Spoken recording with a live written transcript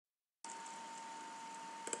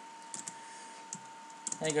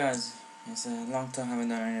Hey guys, it's a long time I haven't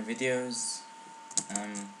done any videos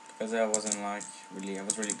because I was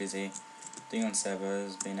really busy doing on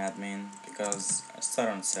servers, being admin, because I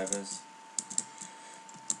started on servers.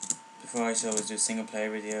 Before I used to always do single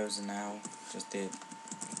player videos, and now just doing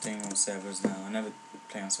on servers now. I never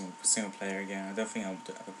play on single player again. I don't think I'll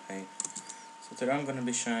ever play. So today I'm going to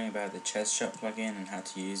be showing about the Chest Shop plugin and how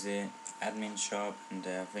to use it, admin shop, and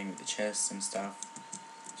everything with the chests and stuff.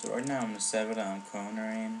 So right now I'm on the server that I'm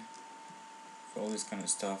cornering for all this kind of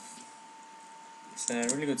stuff. It's a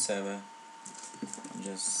really good server. I'll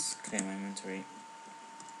just clear my inventory.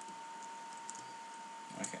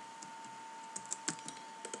 Okay.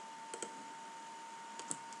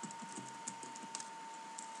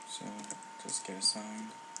 So just get assigned.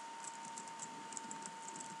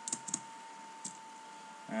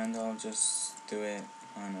 And I'll just do it,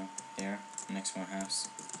 I don't know, here, next to my house.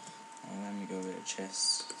 Let me go with a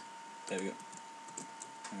chest. There we go.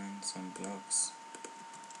 And some blocks.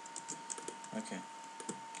 Okay.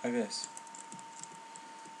 Like this.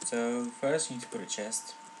 So first you need to put a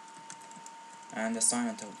chest and a sign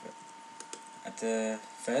on top of it. At the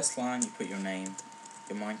first line you put your name,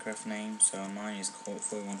 your Minecraft name, so mine is called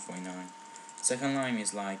 4149. Second line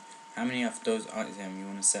is like how many of those items you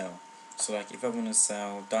want to sell. So like if I want to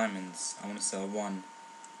sell diamonds, I want to sell one.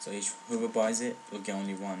 So whoever buys it will get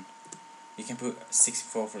only one. You can put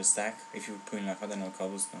 64 for a stack if you put in like, I don't know,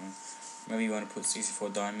 cobblestone. Maybe you want to put 64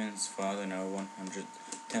 diamonds for, I don't know,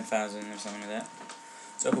 110,000 or something like that.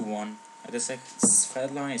 So I put 1. At the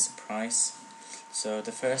third line is the price. So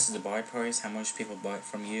the first is the buy price, how much people buy it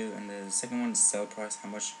from you, and the second one is the sell price, how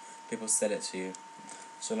much people sell it to you.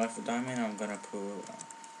 So like for diamond I'm gonna put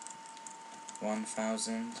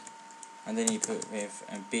 1,000, and then you put with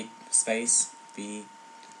a big space, B,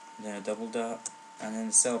 then a double dot, and then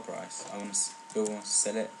the sell price. I want to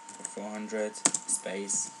sell it for 400,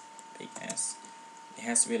 space, big S. It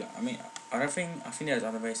has to be like, I think there's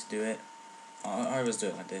other ways to do it. I always do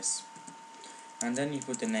it like this. And then you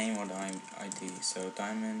put the name or the ID. So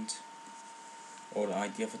diamond, or the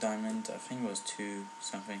ID of a diamond, I think it was 2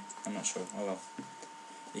 something, I'm not sure. Oh well,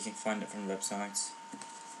 you can find it from websites.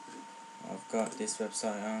 I've got this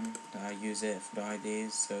website on that I use it for the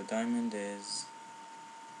IDs. So diamond is,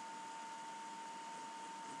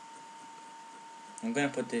 I'm gonna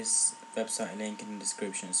put this website link in the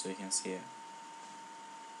description so you can see it.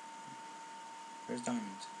 Where's diamond?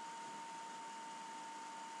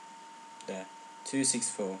 There,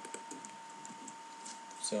 264.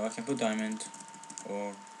 So I can put diamond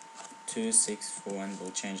or 264 and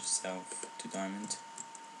we'll change itself to diamond.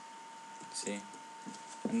 See?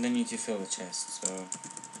 And then you need to fill the chest, so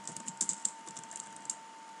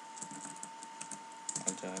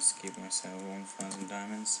I'll just give myself 1,000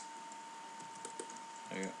 diamonds.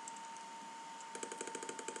 There we go.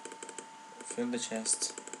 Fill the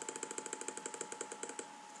chest.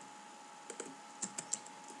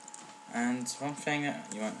 And one thing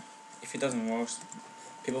you want, if it doesn't work,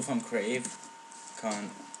 people from creative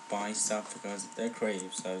can't buy stuff because they're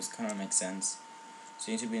creative, so it kind of makes sense.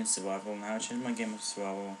 So you need to be in survival. Now I change my game to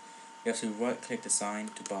survival. You have to right click the sign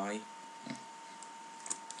to buy.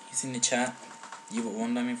 It's in the chat. You got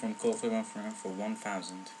 1 diamond from Call for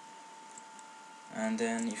 1,000. And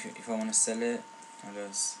then if I want to sell it, I'll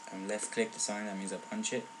just left click the sign, that means I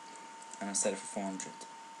punch it, and I'll sell it for 400.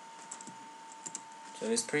 So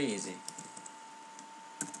it's pretty easy.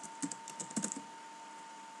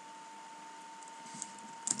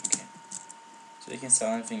 Okay. So you can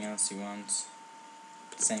sell anything else you want.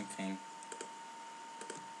 Same thing.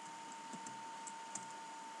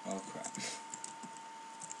 Oh crap.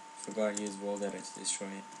 Forgot to use wall data to destroy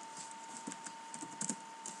it.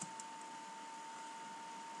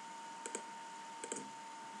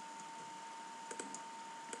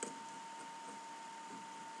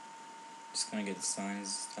 Just gonna get the signs and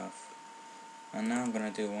stuff. And now I'm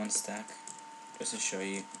gonna do 1 stack just to show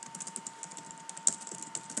you.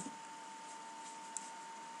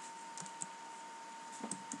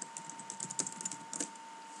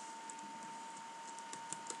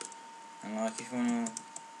 And like if you wanna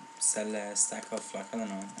sell a stack of like, I don't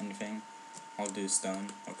know, anything, I'll do stone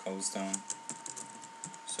or cobblestone.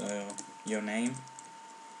 So your name,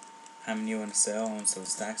 how many you wanna sell, I wanna sell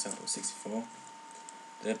stacks, so I put 64.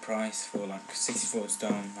 The price for like 64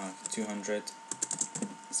 stone, like 200,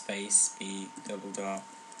 space B, double dot,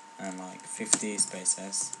 and like 50 space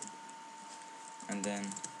S. And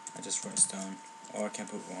then I just write stone, or I can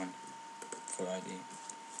put 1 for ID.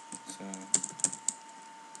 So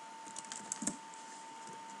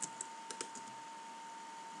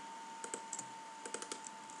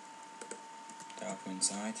that I'll put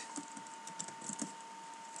inside.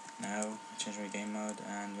 Now I change my game mode,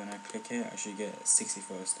 and when I click it I should get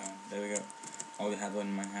 64 stone. There we go. I only had one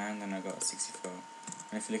in my hand and I got 64.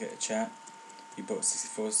 And if you look at the chat, you bought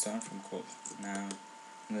 64 stone from Colt. Now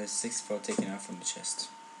there's 64 taken out from the chest.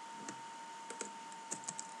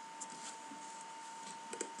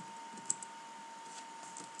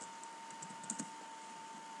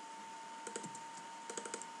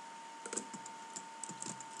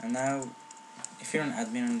 And now, if you're an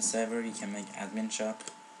admin on the server, you can make admin shop.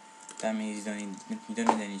 That means you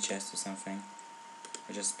don't need any chest or something.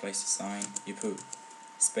 Or just place a sign. You put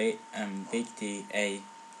big D A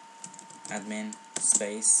admin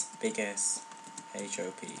space big S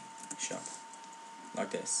HOP shop, like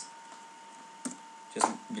this. Just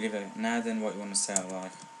leave it. Now then, what you want to sell,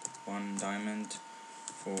 like 1 diamond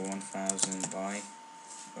for 1000 buy.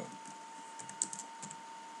 Oh.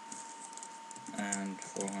 And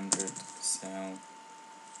 400 sell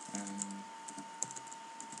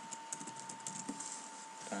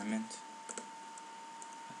diamond.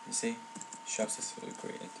 You see, shop successfully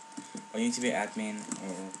created. But you need to be admin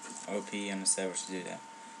or OP on the server to do that.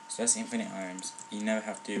 So that's infinite items. You never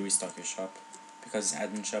have to restock your shop because it's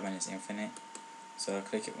admin shop and it's infinite. So I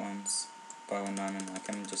click it once, buy 1 diamond. I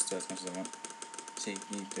can just do as much as I want. See,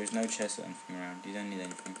 there's no chest or anything around. You don't need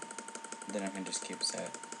anything. Then I can just keep sell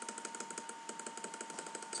it.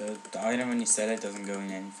 So the item when you sell it doesn't go in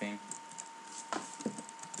anything.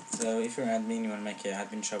 So if you're an admin, you want to make an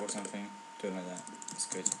admin shop or something, do it like that. It's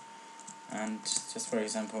good. And just for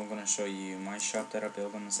example, I'm going to show you my shop that I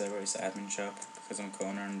built on the server. It's an admin shop because I'm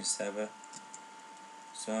co-owner on the server.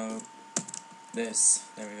 So there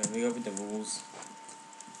we go. We go with the rules.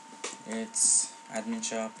 It's admin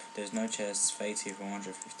shop. There's no chests. Fate here for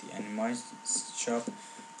 150. And in my shop,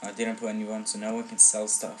 I didn't put anyone, so no one can sell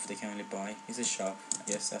stuff. They can only buy. It's a shop. I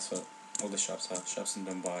guess that's what all the shops are. Shops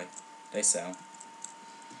don't buy. They sell.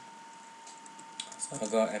 So I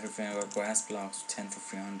got everything. I got grass blocks 10 for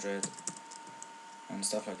 300 and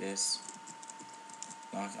stuff like this,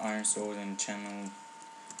 like iron sword and channel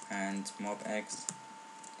and mob eggs.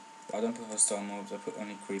 But I don't put hostile mobs. I put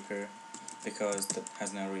only creeper because that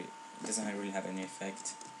has doesn't really have any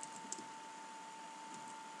effect.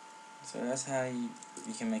 So that's how you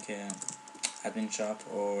can make a admin shop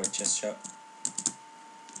or a chest shop.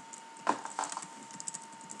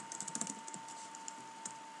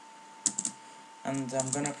 And I'm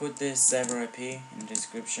gonna put this server IP in the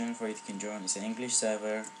description for you to join. It's an English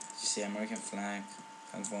server. You see American flag,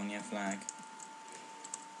 California flag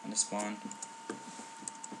on the spawn.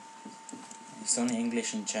 It's only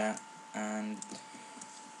English in chat, and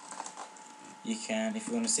you can, if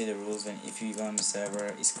you want to see the rules, when if you go on the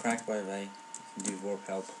server, it's cracked by the way. You can do warp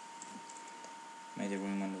help. Made a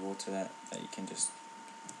room underwater that you can just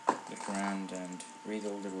look around and read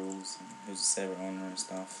all the rules and who's the server owner and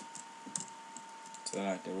stuff. So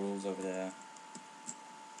like the rules over there.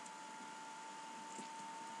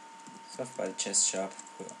 Stuff by the chest shop.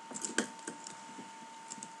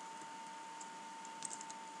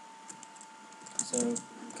 So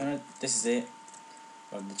this is it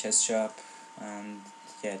about the chest shop, and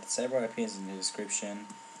yeah, the server IP is in the description.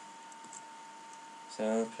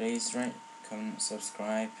 So please rate, comment,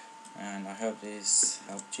 subscribe, and I hope this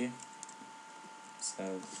helped you.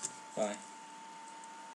 So bye.